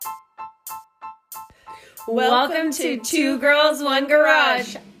Welcome to Two Girls, One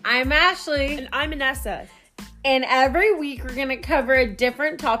Garage. I'm Ashley. And I'm Inessa. And every week we're going to cover a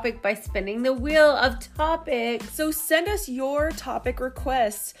different topic by spinning the wheel of topics. So send us your topic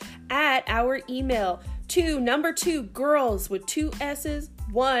requests at our email to number 2 girls with 2 S's,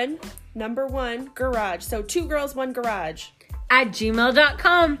 1 garage. So 2 girls, 1 garage. At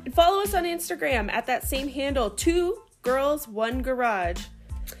gmail.com. And follow us on Instagram at that same handle, 2 girls, 1 garage.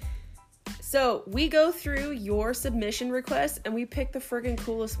 So we go through your submission requests and we pick the friggin'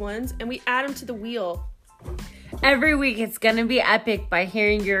 coolest ones and we add them to the wheel. Every week it's going to be epic by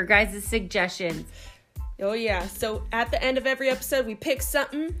hearing your guys' suggestions. Oh yeah, so at the end of every episode we pick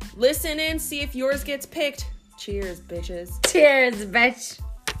something, listen in, see if yours gets picked. Cheers, bitches. Cheers, bitch.